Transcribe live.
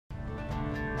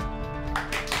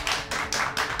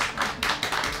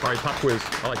right, pop quiz.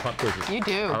 I like pop quizzes. You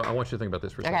do. I want you to think about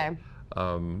this for a second.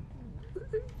 Okay.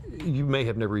 You may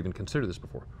have never even considered this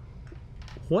before.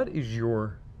 What is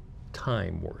your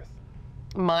time worth?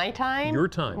 My time? Your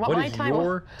time. What is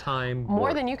your time More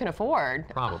worth? than you can afford.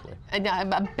 Probably.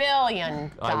 $1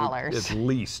 billion. At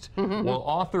least. Well,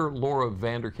 author Laura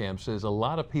Vanderkam says a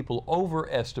lot of people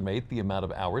overestimate the amount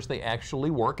of hours they actually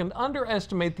work and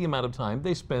underestimate the amount of time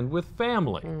they spend with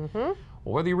family. Well,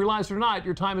 whether you realize it or not,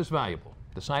 your time is valuable.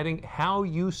 Deciding how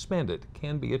you spend it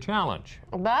can be a challenge.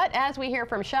 But as we hear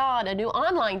from Sean, a new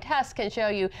online test can show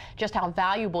you just how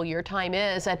valuable your time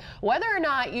is and whether or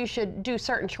not you should do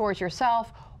certain chores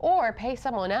yourself or pay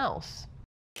someone else.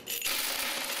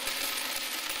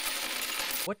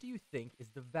 What do you think is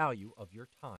the value of your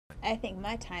time? I think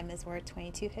my time is worth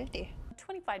 $22.50.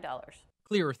 $25.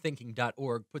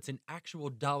 Clearerthinking.org puts an actual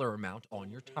dollar amount on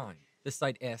your time. The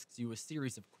site asks you a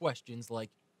series of questions like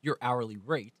your hourly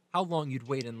rate, how long you'd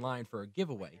wait in line for a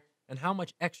giveaway, and how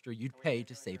much extra you'd pay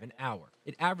to save an hour.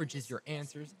 It averages your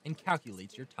answers and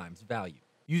calculates your time's value.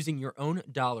 Using your own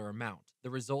dollar amount,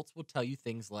 the results will tell you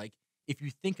things like, if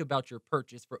you think about your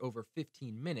purchase for over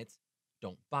 15 minutes,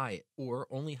 don't buy it, or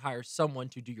only hire someone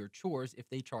to do your chores if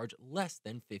they charge less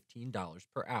than $15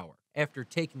 per hour. After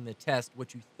taking the test,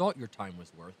 what you thought your time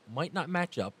was worth might not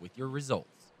match up with your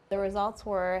results. The results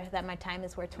were that my time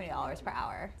is worth $20 per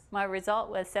hour. My result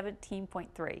was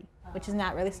 17.3. Which is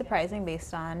not really surprising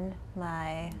based on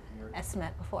my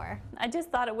estimate before. I just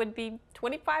thought it would be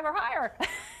 25 or higher.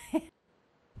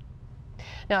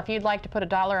 Now, if you'd like to put a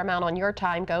dollar amount on your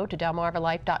time, go to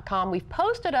delmarvalife.com. We've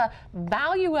posted a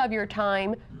value of your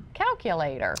time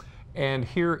calculator. And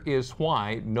here is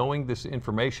why knowing this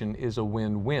information is a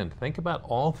win-win. Think about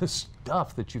all the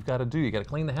stuff that you've got to do. You got to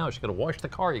clean the house, you got to wash the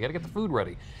car, you got to get the food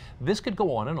ready. This could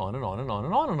go on and on and on and on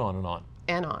and on and on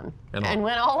and on. And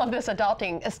when all of this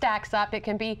adulting stacks up, it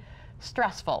can be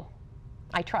stressful.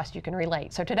 I trust you can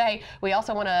relate. So today, we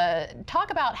also want to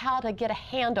talk about how to get a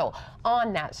handle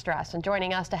on that stress. And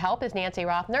joining us to help is Nancy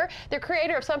Rothner, the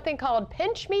creator of something called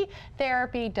Pinch Me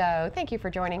Therapy Dough. Thank you for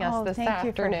joining us this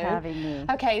afternoon. Thank you for having me.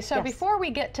 Okay, so Yes. before we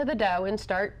get to the dough and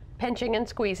start pinching and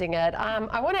squeezing it,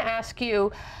 I want to ask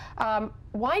you,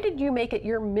 why did you make it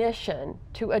your mission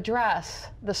to address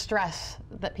the stress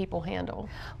that people handle?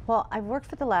 Well, I've worked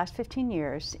for the last 15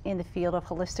 years in the field of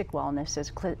holistic wellness as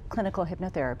a clinical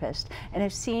hypnotherapist, and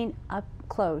I've seen up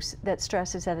close that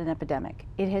stress is at an epidemic.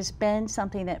 It has been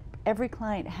something that every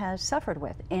client has suffered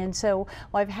with, and so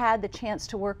while I've had the chance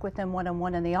to work with them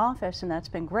one-on-one in the office, and that's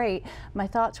been great, my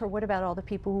thoughts were, what about all the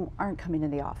people who aren't coming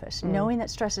in the office? Knowing that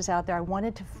stress is out there, I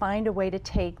wanted to find a way to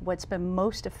take what's been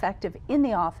most effective in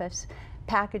the office,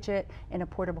 package it in a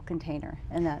portable container,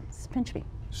 and that's Pinch Me.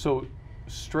 So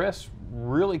stress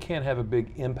really can have a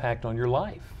big impact on your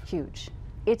life. Huge.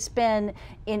 It's been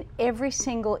in every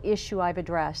single issue I've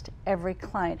addressed, every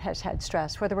client has had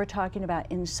stress, whether we're talking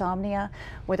about insomnia,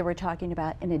 whether we're talking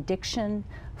about an addiction,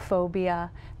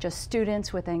 phobia, just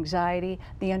students with anxiety,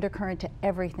 the undercurrent to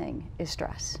everything is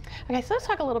stress. Okay, so let's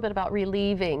talk a little bit about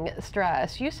relieving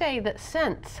stress. You say that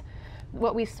scents,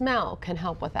 what we smell, can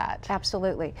help with that.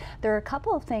 Absolutely. There are a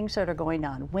couple of things that are going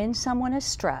on. When someone is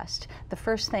stressed, the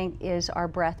first thing is our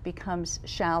breath becomes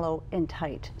shallow and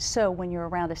tight. So when you're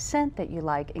around a scent that you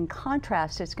like, in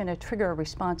contrast, it's going to trigger a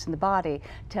response in the body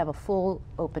to have a full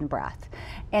open breath.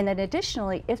 And then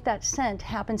additionally, if that scent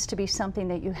happens to be something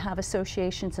that you have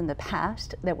associations in the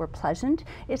past that were pleasant,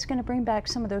 it's going to bring back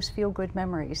some of those feel-good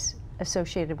memories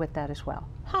associated with that as well.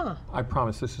 Huh. I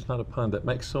promise this is not a pun. That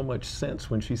makes so much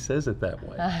sense when she says it that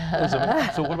way.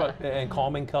 So what about, and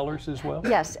calming colors as well?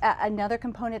 Yes, another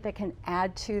component that can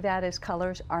add to that is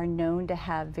colors are known to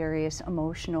have various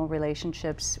emotional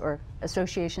relationships or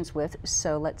associations with.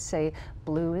 So let's say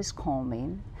blue is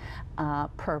calming,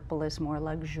 purple is more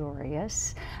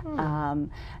luxurious,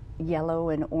 yellow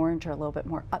and orange are a little bit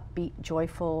more upbeat,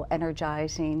 joyful,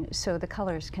 energizing, so the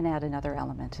colors can add another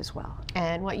element as well.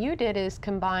 And what you did is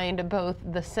combined both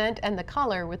the scent and the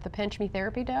color with the Pinch Me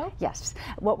Therapy Dough? Yes.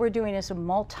 What we're doing is a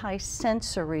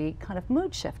multi-sensory kind of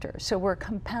mood shifter, so we're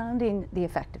compounding the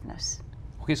effectiveness.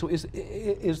 Okay, so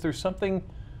is there something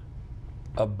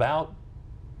about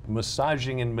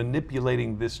massaging and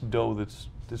manipulating this dough that's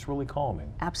really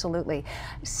calming? Absolutely.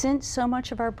 Since so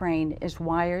much of our brain is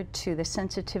wired to the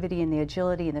sensitivity and the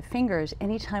agility in the fingers,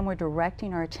 anytime we're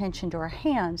directing our attention to our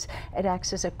hands, it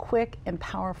acts as a quick and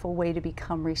powerful way to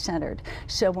become recentered.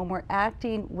 So when we're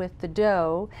acting with the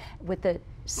dough, with the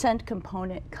scent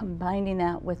component, combining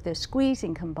that with the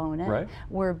squeezing component, right,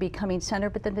 we're becoming centered,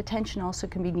 but then the tension also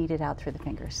can be kneaded out through the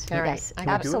fingers. All right. Yes,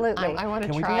 absolutely. I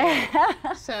want to try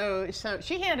it. So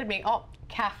she handed me,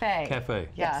 cafe. Cafe.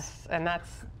 Yes, and that's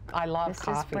I love This is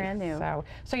coffee. brand new.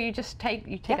 So you just take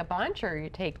a Yep. bunch, or you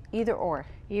take Either or.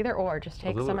 either or, just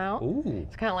take some out. Ooh.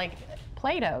 It's kind of like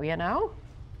Play-Doh, you know?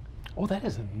 Oh, that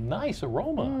is a nice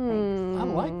aroma. I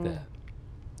like that.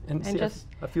 And see, just-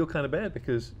 I feel kind of bad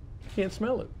because you can't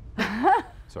smell it.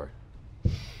 Sorry.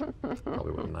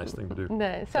 Probably wasn't a nice thing to do.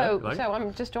 No, Yeah, like- so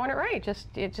I'm just doing it right.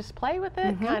 Just play with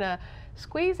it, kind of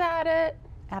squeeze at it.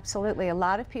 Absolutely. A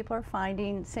lot of people are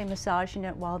finding, say, massaging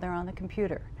it while they're on the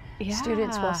computer.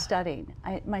 Students Yeah. while studying.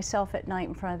 Myself at night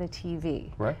in front of the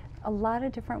TV. Right. A lot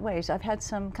of different ways. I've had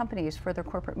some companies for their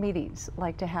corporate meetings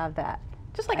like to have that.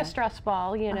 Just like a stress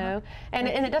ball, you know, and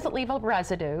it doesn't leave a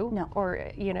residue, No. or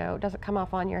you know, it doesn't come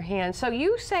off on your hands. So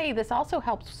you say this also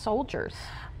helps soldiers.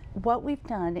 What we've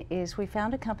done is we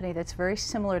found a company that's very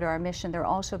similar to our mission. They're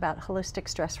also about holistic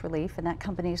stress relief, and that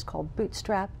company is called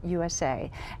Bootstrap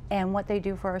USA. And what they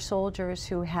do for our soldiers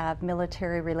who have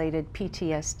military-related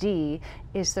PTSD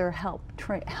is they're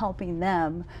helping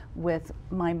them with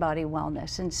mind-body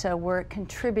wellness. And so we're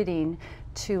contributing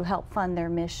to help fund their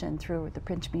mission through the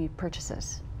Pinch Me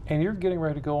purchases. And you're getting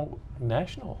ready to go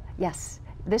national. Yes.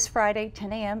 This Friday,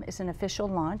 10 a.m. is an official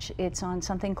launch. It's on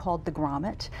something called the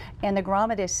Grommet. And the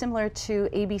Grommet is similar to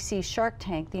ABC's Shark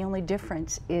Tank. The only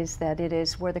difference is that it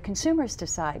is where the consumers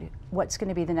decide what's going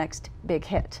to be the next big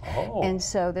hit. Oh. And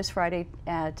so this Friday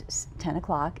at 10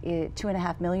 o'clock,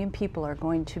 2.5 million people are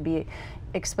going to be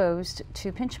exposed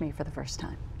to Pinch Me for the first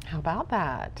time. How about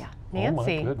that? Yeah. Oh, my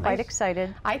Nancy, goodness. Quite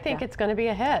excited. I think it's going to be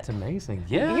a hit. It's amazing.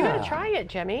 Yeah. You got to try it,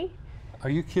 Jimmy. Are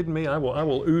you kidding me? I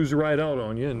will ooze right out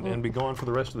on you and be gone for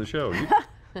the rest of the show.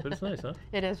 But it's nice, huh?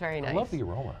 It is very nice. I love the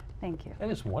aroma. Thank you.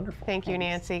 That is wonderful. Thank you,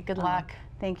 Nancy. Good luck.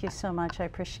 Thank you so much. I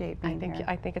appreciate being here.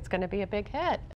 I think it's going to be a big hit.